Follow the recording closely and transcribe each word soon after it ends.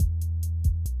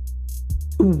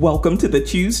Welcome to the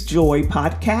Choose Joy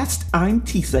podcast. I'm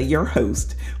Tisa, your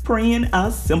host, praying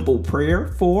a simple prayer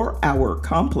for our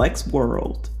complex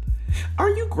world. Are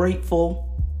you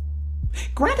grateful?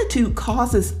 Gratitude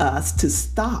causes us to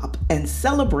stop and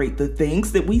celebrate the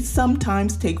things that we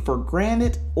sometimes take for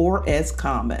granted or as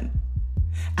common.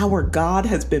 Our God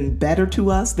has been better to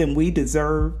us than we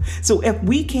deserve, so if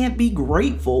we can't be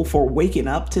grateful for waking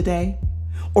up today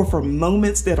or for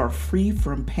moments that are free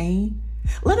from pain,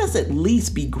 let us at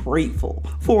least be grateful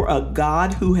for a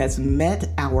God who has met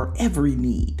our every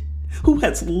need, who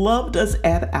has loved us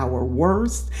at our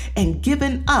worst and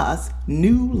given us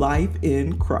new life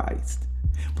in Christ.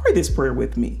 Pray this prayer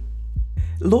with me.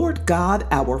 Lord God,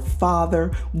 our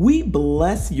Father, we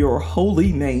bless your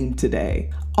holy name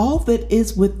today. All that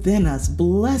is within us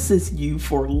blesses you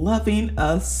for loving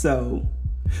us so.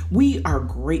 We are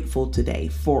grateful today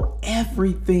for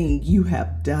everything you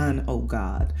have done, oh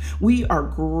God. We are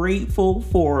grateful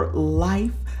for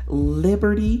life,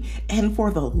 liberty, and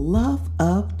for the love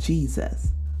of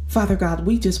Jesus. Father God,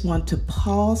 we just want to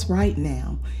pause right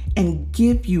now and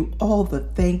give you all the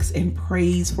thanks and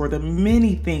praise for the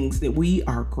many things that we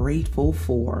are grateful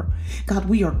for. God,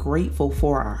 we are grateful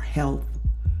for our health.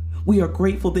 We are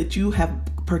grateful that you have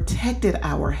protected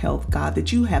our health, God,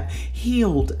 that you have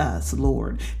healed us,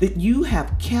 Lord, that you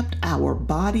have kept our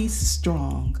bodies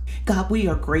strong. God, we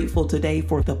are grateful today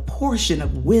for the portion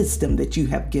of wisdom that you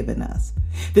have given us,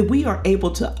 that we are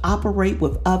able to operate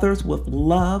with others with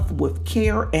love, with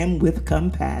care, and with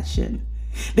compassion.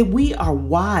 That we are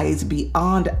wise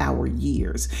beyond our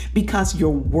years because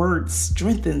your word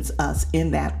strengthens us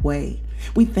in that way.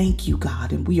 We thank you,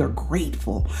 God, and we are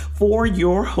grateful for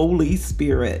your Holy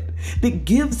Spirit that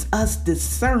gives us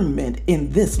discernment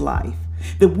in this life,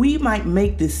 that we might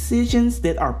make decisions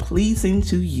that are pleasing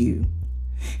to you.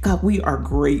 God, we are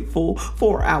grateful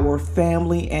for our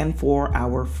family and for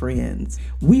our friends.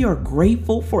 We are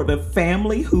grateful for the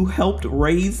family who helped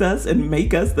raise us and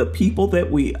make us the people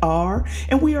that we are.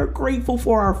 And we are grateful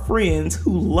for our friends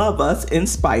who love us in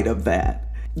spite of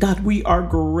that. God, we are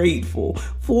grateful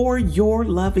for your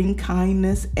loving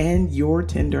kindness and your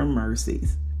tender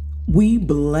mercies. We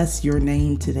bless your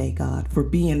name today, God, for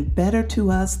being better to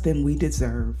us than we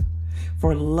deserve,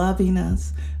 for loving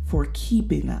us, for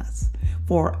keeping us,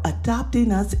 for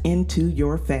adopting us into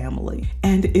your family.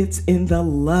 And it's in the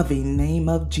loving name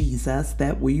of Jesus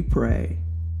that we pray.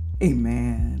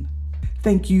 Amen.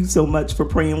 Thank you so much for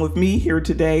praying with me here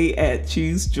today at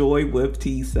Choose Joy with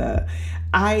Tisa.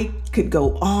 I could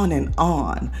go on and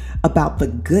on about the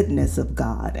goodness of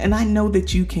God, and I know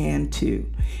that you can too.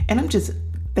 And I'm just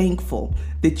thankful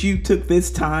that you took this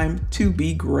time to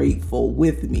be grateful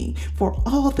with me for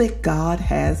all that God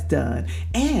has done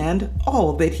and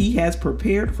all that he has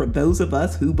prepared for those of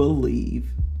us who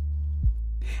believe.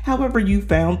 However you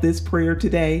found this prayer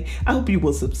today, I hope you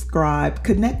will subscribe,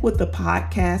 connect with the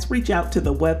podcast, reach out to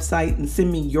the website and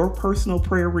send me your personal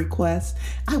prayer requests.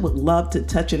 I would love to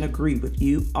touch and agree with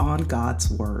you on God's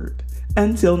word.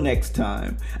 Until next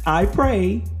time, I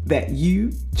pray that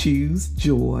you choose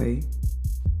joy.